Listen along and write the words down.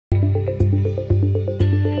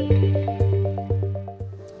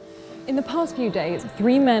the past few days,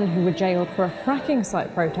 3 men who were jailed for a fracking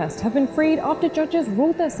site protest have been freed after judges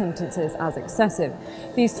ruled their sentences as excessive.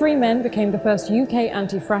 These 3 men became the first UK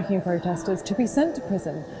anti-fracking protesters to be sent to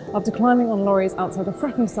prison after climbing on lorries outside a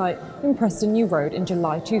fracking site in Preston New Road in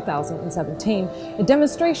July 2017, a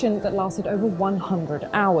demonstration that lasted over 100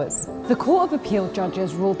 hours. The Court of Appeal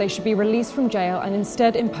judges ruled they should be released from jail and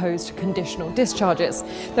instead imposed conditional discharges,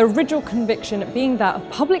 their original conviction being that of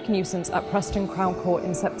public nuisance at Preston Crown Court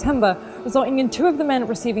in September, resulting in 2 of the men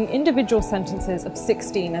receiving individual sentences of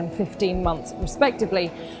 16 and 15 months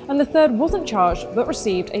respectively, and the third wasn't charged but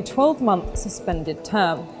received a 12-month suspended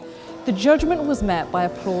term. The judgment was met by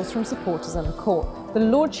applause from supporters in the court. The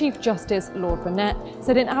Lord Chief Justice, Lord Burnett,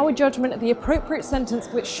 said in our judgment the appropriate sentence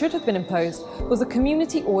which should have been imposed was a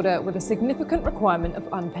community order with a significant requirement of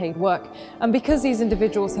unpaid work. And because these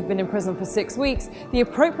individuals have been in prison for 6 weeks, the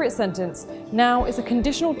appropriate sentence now is a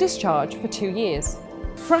conditional discharge for 2 years.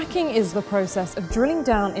 Fracking is the process of drilling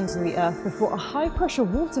down into the earth before a high-pressure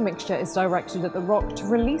water mixture is directed at the rock to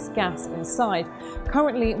release gas inside.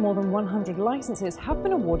 Currently, more than 100 licenses have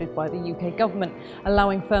been awarded by the UK government,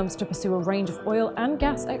 allowing firms to pursue a range of oil and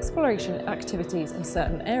gas exploration activities in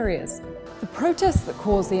certain areas. The protests that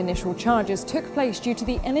caused the initial charges took place due to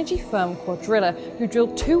the energy firm Quadrilla, who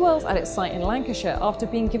drilled 2 wells at its site in Lancashire after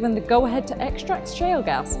being given the go-ahead to extract shale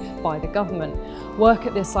gas by the government. Work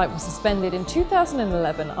at this site was suspended in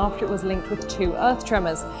 2011 after it was linked with 2 earth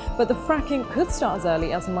tremors, but the fracking could start as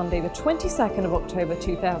early as Monday the 22nd of October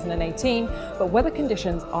 2018, but weather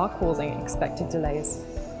conditions are causing expected delays.